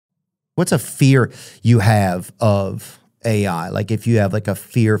What's a fear you have of AI? Like if you have like a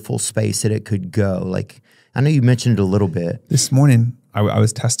fearful space that it could go, like I know you mentioned it a little bit. This morning, I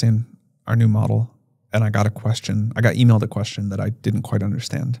was testing our new model and I got emailed a question that I didn't quite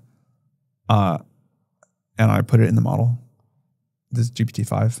understand. And I put it in the model, this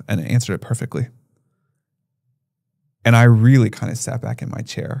GPT-5, and it answered it perfectly. And I really kind of sat back in my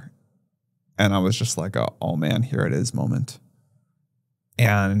chair and I was just like, oh man, here it is moment.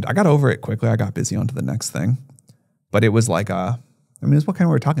 And I got over it quickly. I got busy onto the next thing. But it was like, it's what kind of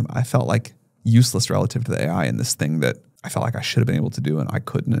we were talking about. I felt like useless relative to the AI and this thing that I felt like I should have been able to do and I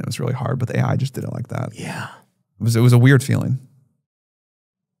couldn't, and it was really hard, but the AI just did it like that. Yeah. It was a weird feeling.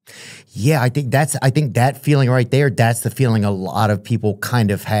 Yeah, I think that feeling right there, that's the feeling a lot of people kind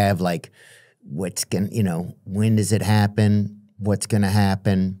of have, like, when does it happen? What's going to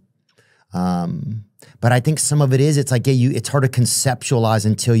happen? But I think some of it is, it's like, it's hard to conceptualize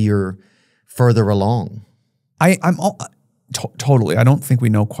until you're further along. Totally. I don't think we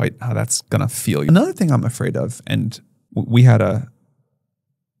know quite how that's going to feel. Another thing I'm afraid of, and we had a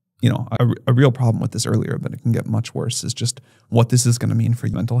real problem with this earlier, but it can get much worse, is just what this is going to mean for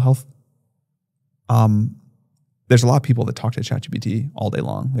mental health. There's a lot of people that talk to ChatGPT all day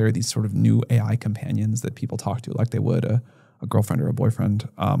long. There are these sort of new AI companions that people talk to like they would a girlfriend or a boyfriend.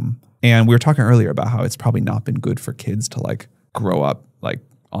 And we were talking earlier about how it's probably not been good for kids to like grow up like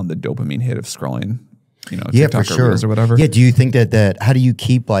on the dopamine hit of scrolling, TikTok or Reels or whatever. Yeah. Do you think that how do you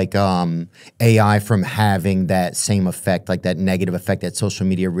keep like AI from having that same effect, like that negative effect that social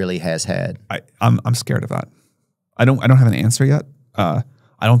media really has had? I'm scared of that. I don't have an answer yet. I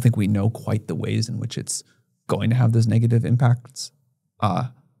don't think we know quite the ways in which it's going to have those negative impacts.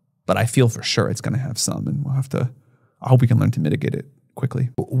 But I feel for sure it's going to have some, and I hope we can learn to mitigate it quickly.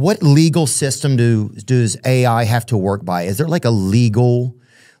 What legal system does AI have to work by? Is there like a legal,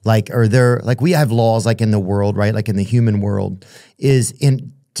 we have laws like in the world, right? Like in the human world,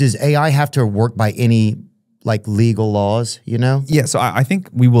 does AI have to work by any like legal laws, Yeah, so I think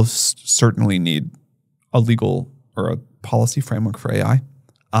we will certainly need a legal or a policy framework for AI.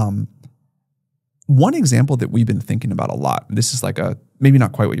 One example that we've been thinking about a lot, this is like maybe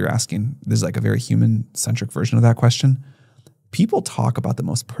not quite what you're asking, this is like a very human-centric version of that question. People talk about the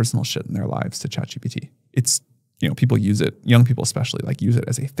most personal shit in their lives to ChatGPT. It's, people use it, young people especially, like use it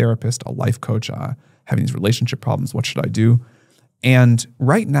as a therapist, a life coach, having these relationship problems, what should I do? And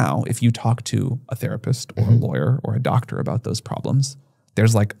right now, if you talk to a therapist or a lawyer or a doctor about those problems,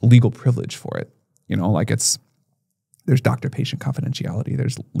 there's like legal privilege for it. There's doctor-patient confidentiality,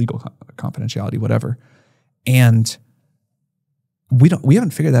 there's legal confidentiality, whatever. And we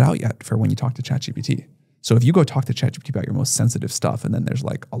haven't figured that out yet for when you talk to ChatGPT. So if you go talk to ChatGPT about your most sensitive stuff and then there's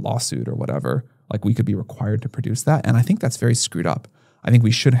like a lawsuit or whatever, like we could be required to produce that. And I think that's very screwed up. I think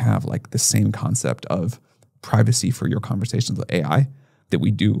we should have like the same concept of privacy for your conversations with AI that we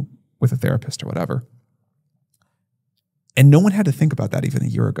do with a therapist or whatever. And no one had to think about that even a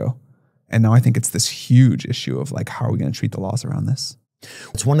year ago. And now I think it's this huge issue of like, how are we going to treat the laws around this?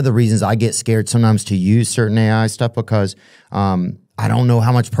 It's one of the reasons I get scared sometimes to use certain AI stuff, because I don't know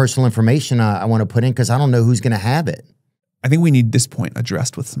how much personal information I want to put in, because I don't know who's going to have it. I think we need this point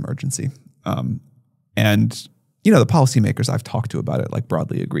addressed with some urgency. And the policymakers I've talked to about it like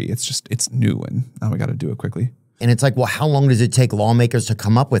broadly agree. It's new and now we got to do it quickly. And it's like, well, how long does it take lawmakers to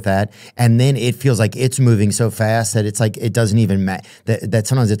come up with that? And then it feels like it's moving so fast that it's like it doesn't even matter. That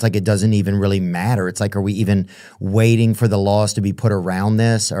sometimes it's like it doesn't even really matter. It's like, are we even waiting for the laws to be put around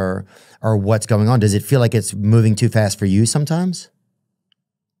this, or what's going on? Does it feel like it's moving too fast for you sometimes?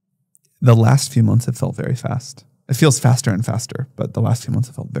 The last few months have felt very fast. It feels faster and faster, but the last few months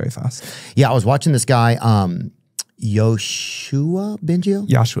have felt very fast. Yeah, I was watching this guy, Yoshua Bengio.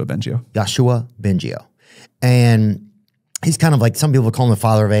 And he's kind of like, some people call him the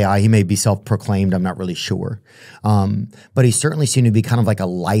father of AI. He may be self-proclaimed. I'm not really sure. But he certainly seemed to be kind of like a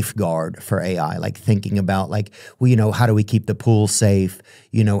lifeguard for AI, like thinking about like, well, how do we keep the pool safe?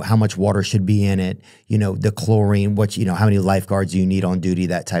 How much water should be in it? The chlorine, how many lifeguards do you need on duty?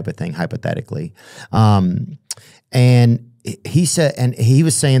 That type of thing, hypothetically. And he said, and he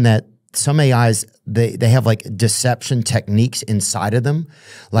was saying that some AIs, they have like deception techniques inside of them,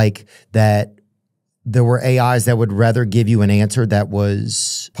 like that. There were AIs that would rather give you an answer that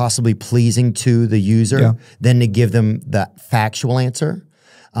was possibly pleasing to the user than to give them the factual answer.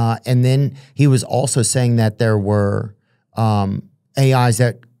 And then he was also saying that there were AIs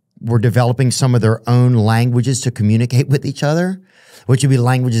that were developing some of their own languages to communicate with each other, which would be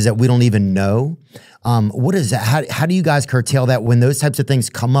languages that we don't even know. What is that? How do you guys curtail that when those types of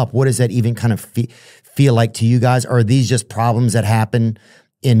things come up? What does that even kind of feel like to you guys? Or are these just problems that happen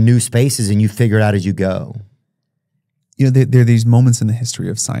in new spaces and you figure it out as you go. You know, there are these moments in the history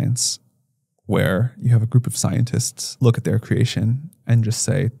of science where you have a group of scientists look at their creation and just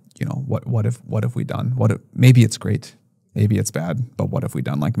say, you know, what have we done? Maybe it's great, maybe it's bad, but what have we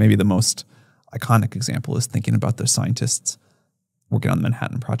done? Like maybe the most iconic example is thinking about the scientists working on the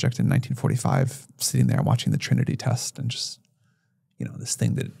Manhattan Project in 1945, sitting there watching the Trinity test and just, you know, this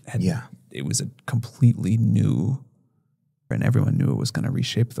thing that had, it was a completely new, and everyone knew it was going to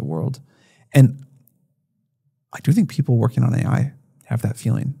reshape the world. And I do think people working on AI have that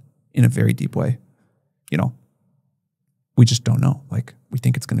feeling in a very deep way. You know, we just don't know. Like, we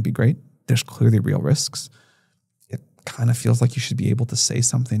think it's going to be great. There's clearly real risks. It kind of feels like you should be able to say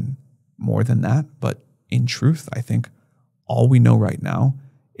something more than that. But in truth, I think all we know right now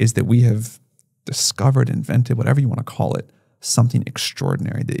is that we have discovered, invented, whatever you want to call it, something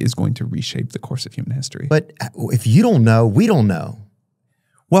extraordinary that is going to reshape the course of human history. But if you don't know, we don't know.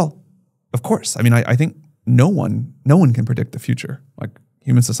 Well, of course. I mean, I think no one can predict the future. Like,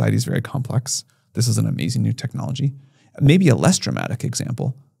 human society is very complex. This is an amazing new technology. Maybe a less dramatic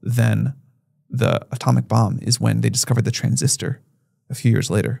example than the atomic bomb is when they discovered the transistor a few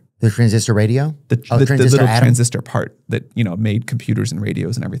years later. The transistor radio? The little transistor part that, you know, made computers and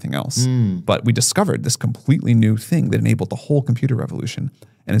radios and everything else. But we discovered this completely new thing that enabled the whole computer revolution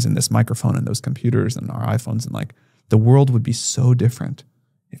and is in this microphone and those computers and our iPhones. And like, the world would be so different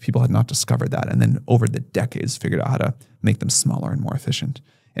if people had not discovered that and then over the decades figured out how to make them smaller and more efficient.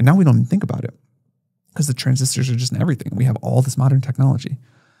 And now we don't even think about it because the transistors are just in everything. We have all this modern technology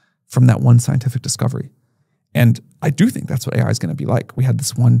from that one scientific discovery. And I do think that's what AI is going to be like. We had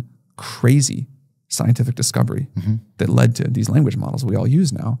this one crazy scientific discovery that led to these language models we all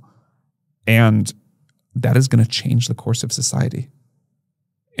use now. And that is going to change the course of society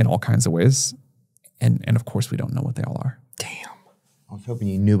in all kinds of ways. And of course, we don't know what they all are. Damn. I was hoping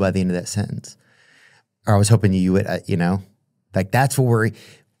you knew by the end of that sentence. Or I was hoping you would, you know, like that's what we're,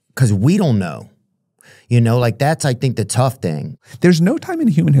 because we don't know. You know, like that's, I think, the tough thing. There's no time in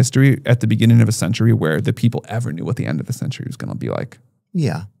human history at the beginning of a century where the people ever knew what the end of the century was going to be like.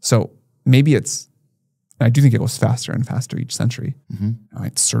 Yeah. So maybe it's, I do think it goes faster and faster each century.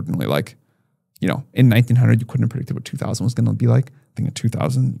 It's certainly like, you know, in 1900, you couldn't have predicted what 2000 was going to be like. I think in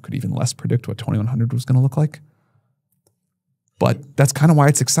 2000, you could even less predict what 2100 was going to look like. But that's kind of why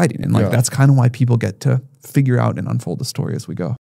it's exciting. And like, that's kind of why people get to figure out and unfold the story as we go.